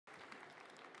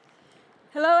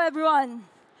Hello, everyone.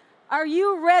 Are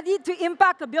you ready to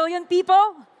impact 1 billion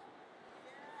people?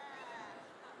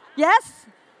 Yes?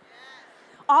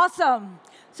 Awesome.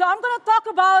 So I'm going to talk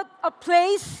about a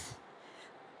place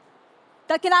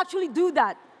that can actually do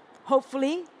that,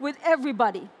 hopefully, with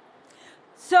everybody.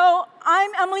 So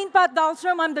I'm Emelie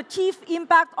Paat-Dahlstrom. I'm the Chief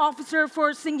Impact Officer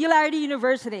for Singularity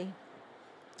University.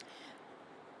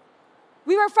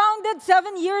 We were founded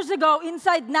 7 years ago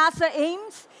inside NASA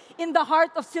Ames in the heart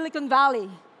of Silicon Valley.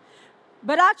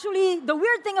 But actually, the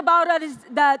weird thing about it is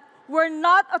that we're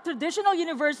not a traditional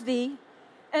university,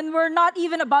 and we're not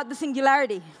even about the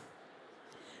singularity.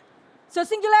 So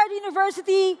Singularity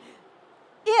University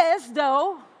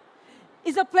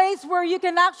is a place where you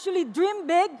can actually dream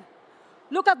big,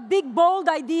 look at big, bold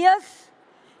ideas,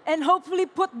 and hopefully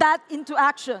put that into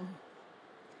action.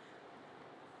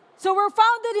 So we're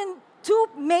founded in 2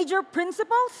 major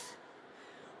principles.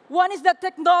 One is that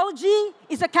technology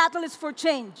is a catalyst for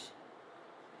change.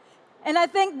 And I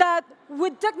think that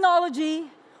with technology,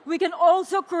 we can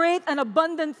also create an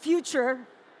abundant future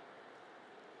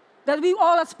that we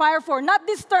all aspire for. Not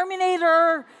this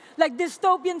Terminator, like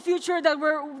dystopian future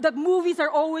that movies are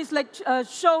always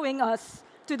showing us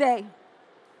today.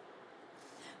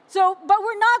 But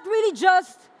we're not really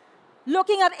just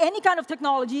looking at any kind of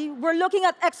technology. We're looking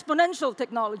at exponential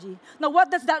technology. Now,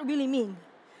 what does that really mean?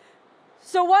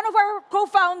 So one of our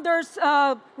co-founders,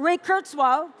 Ray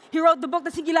Kurzweil, he wrote the book, The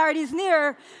Singularity is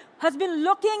Near, has been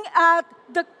looking at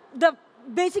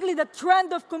basically the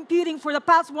trend of computing for the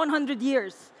past 100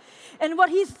 years. And what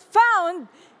he's found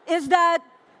is that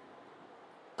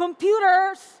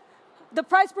computers, the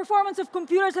price performance of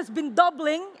computers has been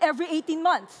doubling every 18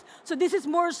 months. So this is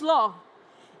Moore's law.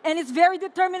 And it's very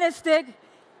deterministic,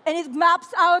 and it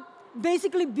maps out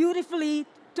basically beautifully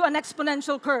to an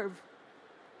exponential curve.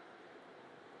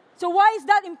 So why is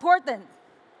that important?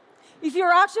 If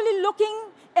you're actually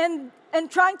looking and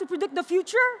trying to predict the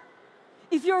future,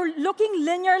 if you're looking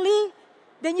linearly,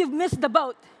 then you've missed the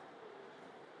boat.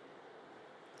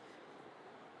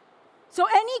 So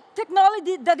any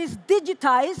technology that is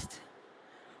digitized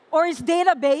or is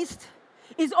data-based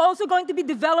is also going to be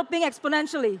developing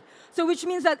exponentially. So which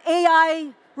means that AI,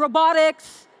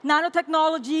 robotics,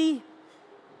 nanotechnology,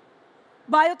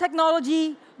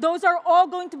 biotechnology, those are all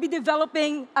going to be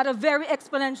developing at a very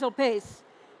exponential pace.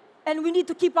 And we need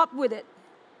to keep up with it.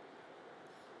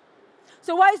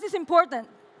 So why is this important?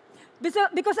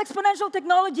 Because exponential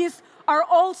technologies are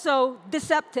also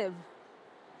deceptive.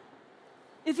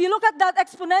 If you look at that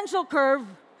exponential curve,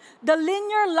 the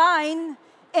linear line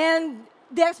and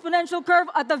the exponential curve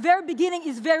at the very beginning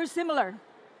is very similar.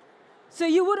 So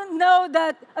you wouldn't know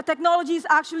that a technology is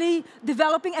actually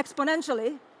developing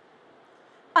exponentially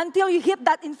until you hit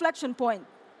that inflection point.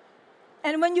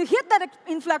 And when you hit that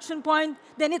inflection point,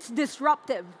 then it's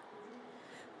disruptive.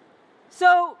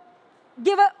 So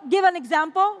give an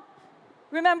example.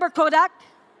 Remember Kodak?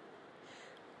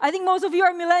 I think most of you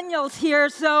are millennials here,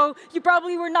 so you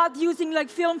probably were not using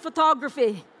film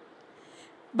photography.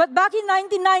 But back in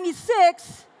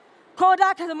 1996,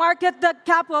 Kodak had a market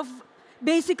cap of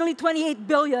basically 28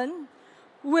 billion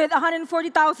with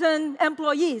 140,000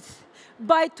 employees.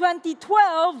 By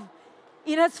 2012,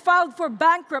 it has filed for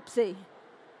bankruptcy.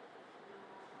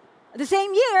 The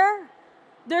same year,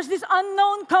 there's this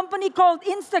unknown company called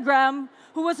Instagram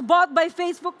who was bought by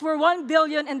Facebook for 1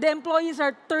 billion, and the employees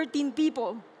are 13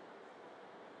 people.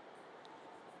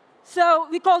 So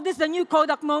we call this the new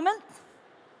Kodak moment.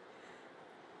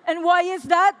 And why is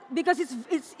that? Because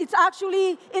it's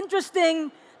actually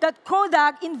interesting that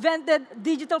Kodak invented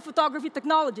digital photography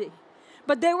technology.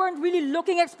 But they weren't really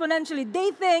looking exponentially. They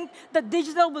think that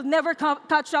digital will never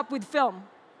catch up with film.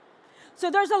 So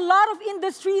there's a lot of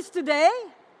industries today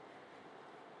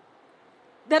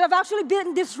that have actually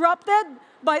been disrupted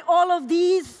by all of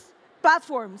these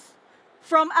platforms.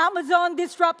 From Amazon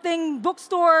disrupting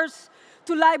bookstores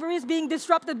to libraries being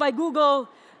disrupted by Google,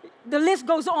 the list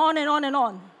goes on and on and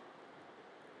on.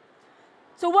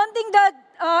 So one thing that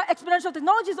exponential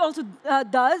technologies also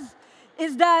does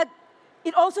is that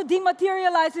it also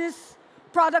dematerializes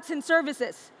products and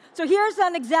services. So here's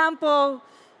an example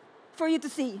for you to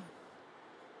see.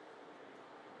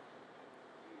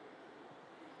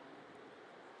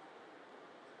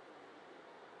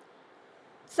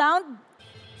 Sound?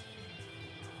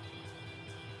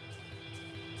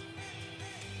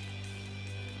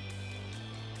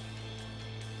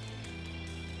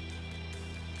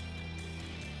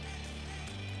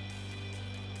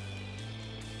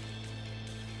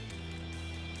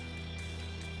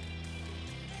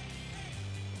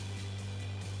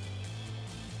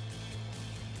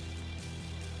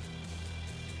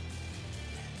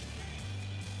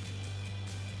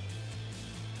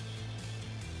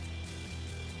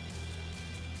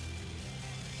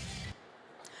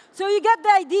 So you get the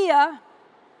idea.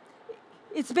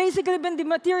 It's basically been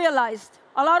dematerialized.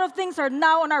 A lot of things are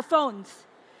now on our phones.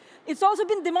 It's also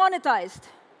been demonetized.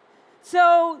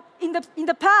 So in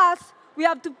the past, we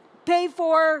have to pay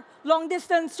for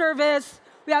long-distance service.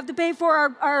 We have to pay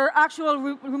for our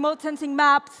actual remote sensing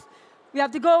maps. We have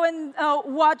to go and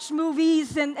watch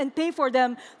movies and pay for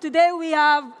them. Today, we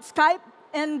have Skype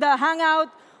and Hangout.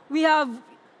 We have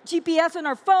GPS on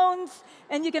our phones,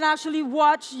 and you can actually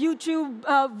watch YouTube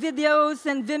videos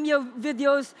and Vimeo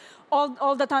videos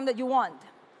all the time that you want.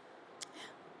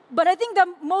 But I think the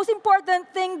most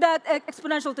important thing that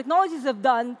exponential technologies have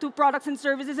done to products and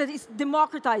services is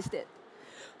democratized it.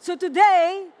 So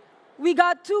today, we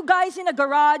got two guys in a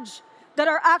garage that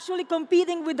are actually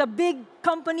competing with the big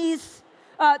companies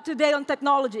today on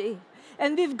technology.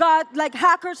 And we've got like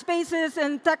hacker spaces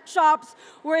and tech shops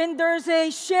wherein there's a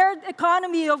shared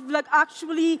economy of like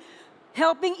actually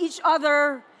helping each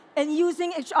other and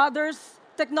using each other's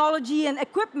technology and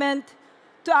equipment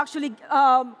to actually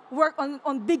work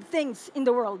on big things in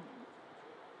the world.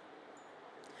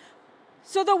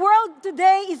 So the world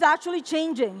today is actually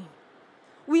changing.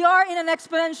 We are in an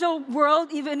exponential world,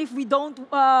 even if we don't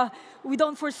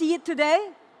foresee it today.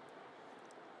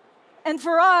 And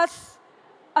for us,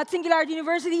 at Singularity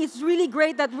University, it's really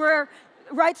great that we're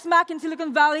right smack in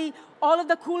Silicon Valley. All of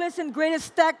the coolest and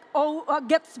greatest tech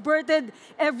gets birthed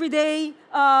every day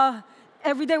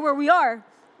where we are.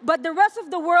 But the rest of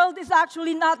the world is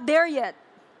actually not there yet.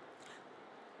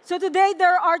 So today,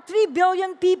 there are 3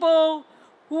 billion people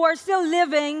who are still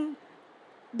living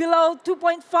below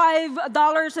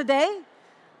 $2.5 a day.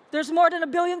 There's more than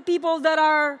 1 billion people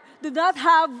that do not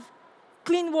have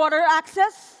clean water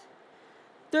access.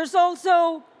 There's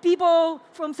also people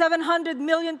from 700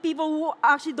 million people who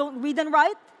actually don't read and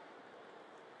write.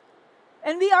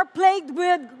 And we are plagued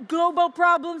with global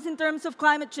problems in terms of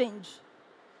climate change.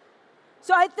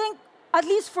 So I think, at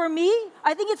least for me,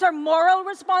 I think it's our moral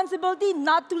responsibility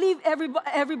not to leave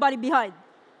everybody behind.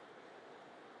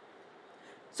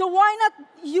 So why not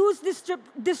use this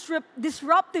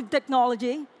disruptive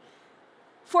technology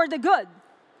for the good?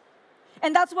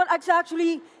 And that's what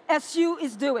actually SU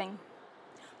is doing.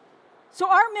 So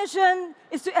our mission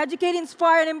is to educate,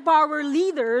 inspire, and empower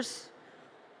leaders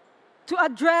to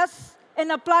address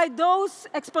and apply those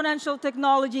exponential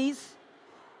technologies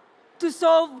to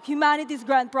solve humanity's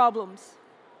grand problems.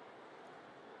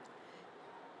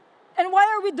 And why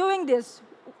are we doing this?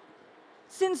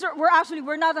 Since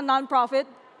we're not a nonprofit,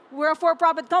 we're a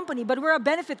for-profit company, but we're a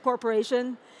benefit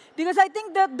corporation. Because I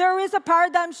think that there is a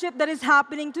paradigm shift that is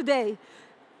happening today.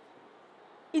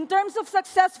 In terms of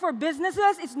success for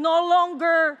businesses, it's no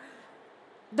longer,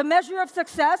 the measure of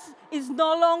success is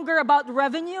no longer about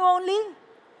revenue only,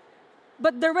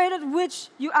 but the rate at which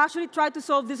you actually try to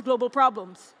solve these global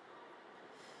problems.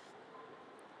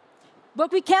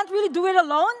 But we can't really do it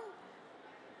alone.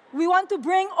 We want to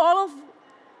bring all of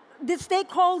the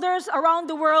stakeholders around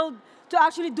the world to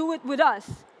actually do it with us.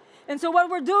 And so what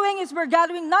we're doing is we're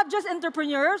gathering not just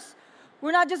entrepreneurs,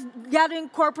 we're not just gathering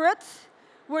corporates,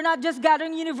 we're not just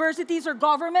gathering universities or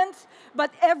governments,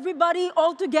 but everybody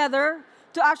all together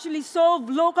to actually solve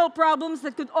local problems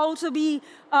that could also be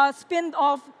spinned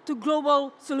off to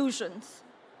global solutions.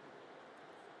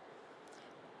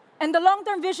 And the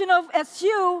long-term vision of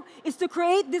SU is to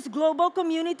create this global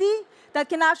community that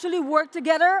can actually work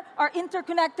together, are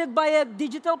interconnected by a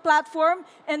digital platform,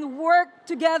 and work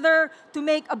together to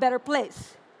make a better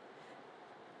place.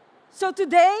 So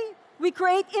today, we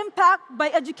create impact by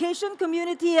education,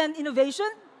 community, and innovation.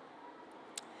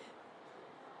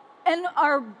 And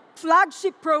our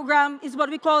flagship program is what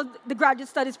we call the Graduate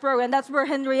Studies Program. That's where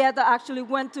Henrietta actually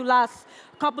went to last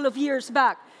couple of years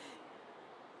back.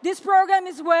 This program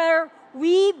is where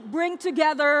we bring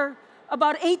together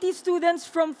about 80 students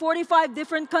from 45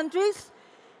 different countries,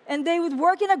 and they would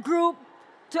work in a group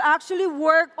to actually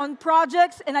work on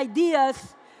projects and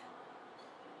ideas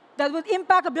that would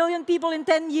impact 1 billion people in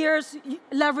 10 years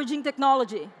leveraging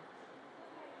technology.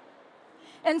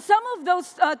 And some of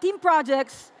those team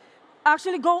projects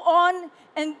actually go on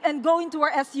and go into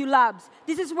our SU labs.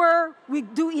 This is where we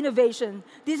do innovation.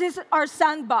 This is our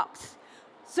sandbox.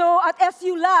 So at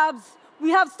SU Labs,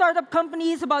 we have startup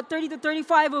companies, about 30 to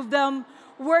 35 of them,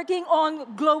 working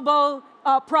on global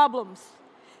problems.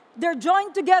 They're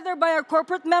joined together by our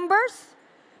corporate members.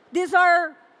 These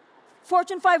are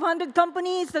Fortune 500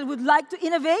 companies that would like to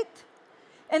innovate.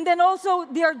 And then also,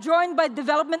 they are joined by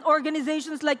development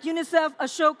organizations like UNICEF,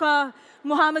 Ashoka,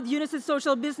 Muhammad Yunus's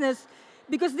social business,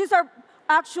 because these are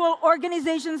actual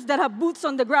organizations that have boots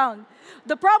on the ground.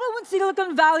 The problem with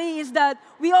Silicon Valley is that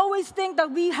we always think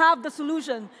that we have the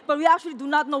solution, but we actually do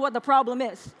not know what the problem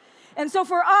is. And so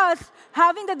for us,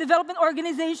 having the development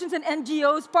organizations and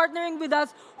NGOs partnering with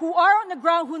us who are on the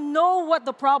ground, who know what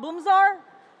the problems are,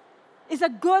 is a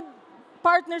good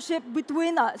partnership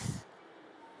between us.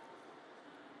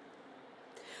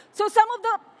 So some of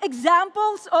the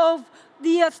examples of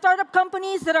the startup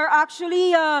companies that are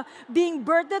actually being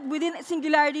birthed within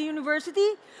Singularity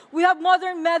University, we have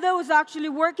Modern Meadow, who's actually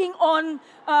working on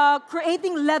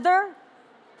creating leather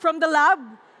from the lab.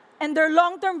 And their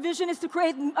long-term vision is to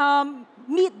create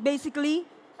meat, basically,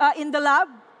 in the lab.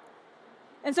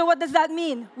 And so what does that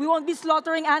mean? We won't be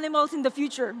slaughtering animals in the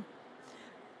future.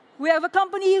 We have a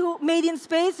company Made in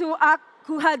Space who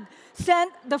had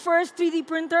sent the first 3D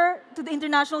printer to the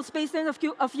International Space Station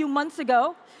a few months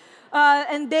ago.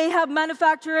 And they have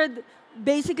manufactured,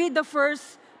 basically, the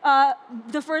first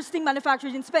thing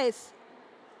manufactured in space.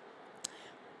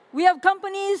 We have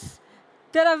companies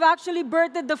that have actually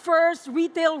birthed the first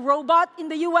retail robot in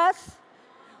the US.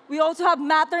 We also have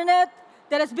Matternet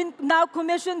that has been now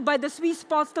commissioned by the Swiss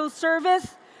Postal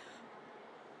Service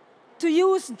to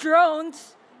use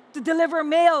drones to deliver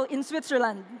mail in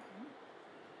Switzerland.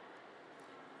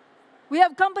 We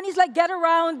have companies like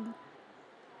GetAround.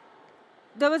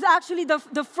 That was actually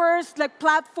the first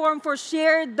platform for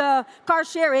shared car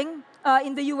sharing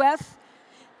in the US.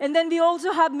 And then we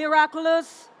also have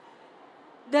Miraculous,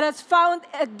 that has found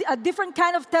a different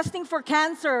kind of testing for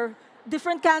cancer,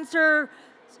 different cancer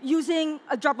using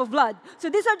a drop of blood. So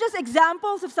these are just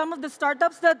examples of some of the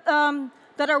startups that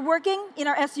are working in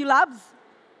our SU labs.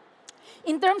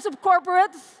 In terms of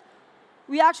corporates,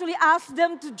 we actually asked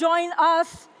them to join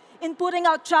us in putting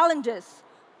out challenges.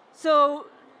 So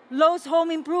Lowe's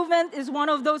Home Improvement is one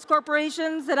of those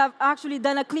corporations that have actually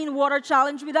done a clean water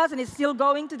challenge with us and is still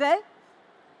going today.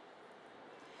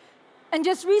 And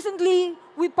just recently,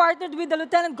 we partnered with the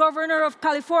Lieutenant Governor of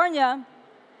California.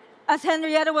 As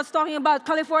Henrietta was talking about,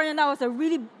 California now has a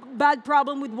really bad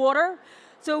problem with water.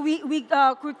 So we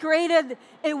created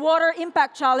a water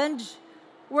impact challenge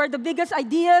where the biggest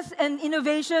ideas and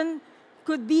innovation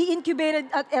could be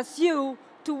incubated at SU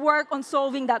to work on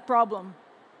solving that problem.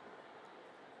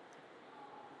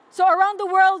 So around the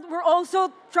world, we're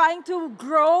also trying to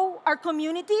grow our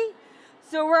community.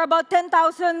 So we're about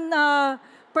 10,000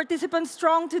 participants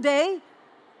strong today,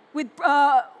 with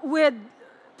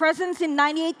presence in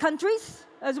 98 countries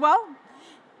as well.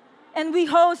 And we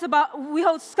host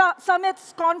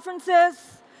summits,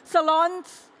 conferences,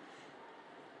 salons.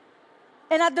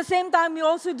 And at the same time, we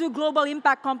also do global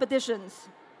impact competitions.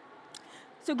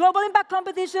 So global impact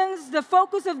competitions, the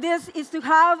focus of this is to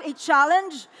have a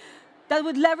challenge that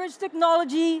would leverage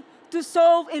technology to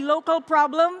solve a local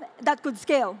problem that could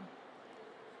scale.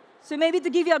 So maybe to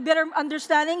give you a better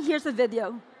understanding, here's a video.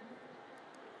 The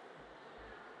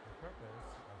purpose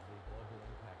of the global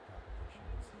impact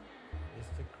competitions is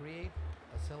to create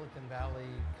a Silicon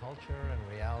Valley culture and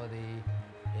reality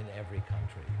in every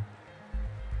country.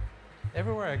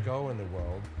 Everywhere I go in the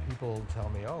world, people tell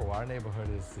me, oh, our neighborhood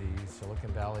is the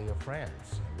Silicon Valley of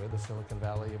France. We're the Silicon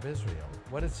Valley of Israel.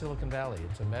 What is Silicon Valley?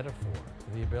 It's a metaphor for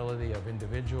the ability of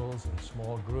individuals and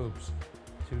small groups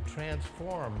to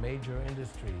transform major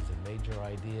industries and major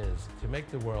ideas to make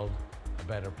the world a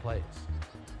better place.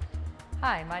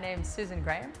 Hi, my name's Susan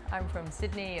Graham. I'm from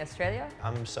Sydney, Australia.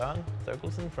 I'm Søren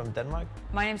Thurkelsen from Denmark.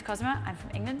 My name's Cosima. I'm from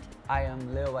England. I am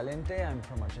Leo Valente. I'm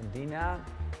from Argentina.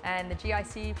 And the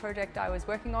GIC project I was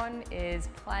working on is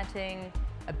planting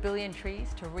 1 billion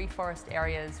trees to reforest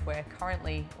areas where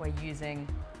currently we're using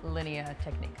linear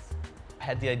techniques. I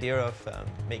had the idea of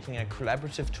making a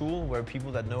collaborative tool where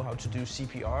people that know how to do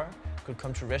CPR could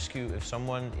come to rescue if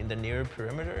someone in the near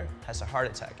perimeter has a heart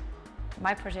attack.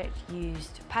 My project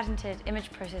used patented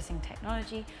image processing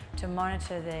technology to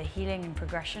monitor the healing and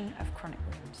progression of chronic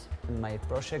wounds. My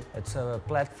project, it's a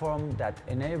platform that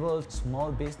enables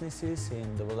small businesses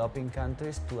in developing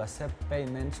countries to accept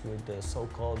payments with the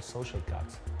so-called social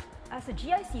cards. As a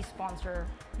GIC sponsor,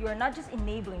 you are not just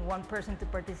enabling one person to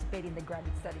participate in the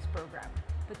Granted Studies program,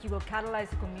 but you will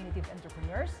catalyze a community of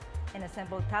entrepreneurs and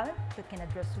assemble talent that can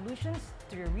address solutions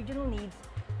to your regional needs,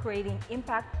 creating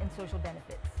impact and social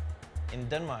benefits. In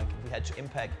Denmark, we had to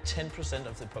impact 10%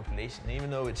 of the population. And even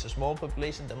though it's a small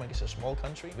population, Denmark is a small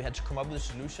country, we had to come up with a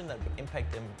solution that would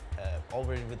impact them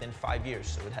already within 5 years.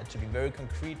 So it had to be very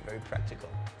concrete, very practical.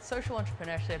 Social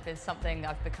entrepreneurship is something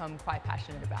I've become quite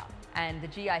passionate about, and the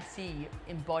GIC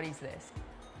embodies this.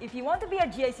 If you want to be a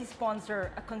GIC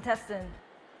sponsor, a contestant,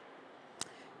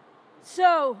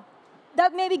 so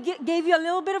that maybe gave you a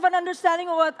little bit of an understanding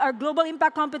of what our global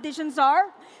impact competitions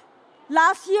are.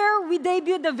 Last year, we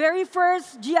debuted the very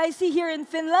first GIC here in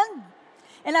Finland.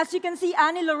 And as you can see,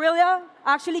 Annie Lorilla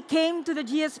actually came to the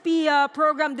GSP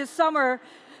program this summer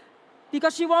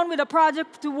because she won with a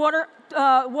project to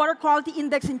water quality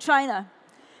index in China.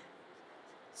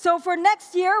 So for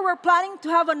next year, we're planning to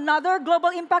have another global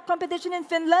impact competition in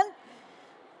Finland.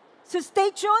 So stay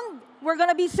tuned. We're going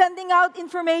to be sending out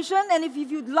information. And if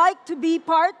you'd like to be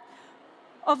part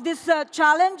of this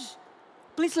challenge,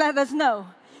 please let us know.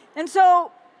 And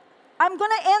so I'm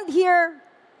going to end here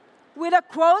with a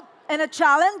quote and a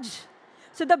challenge.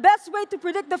 So the best way to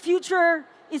predict the future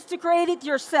is to create it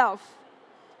yourself.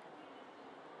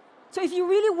 So if you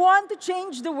really want to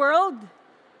change the world,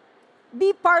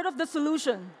 be part of the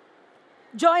solution.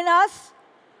 Join us,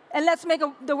 and let's make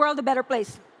the world a better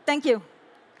place. Thank you.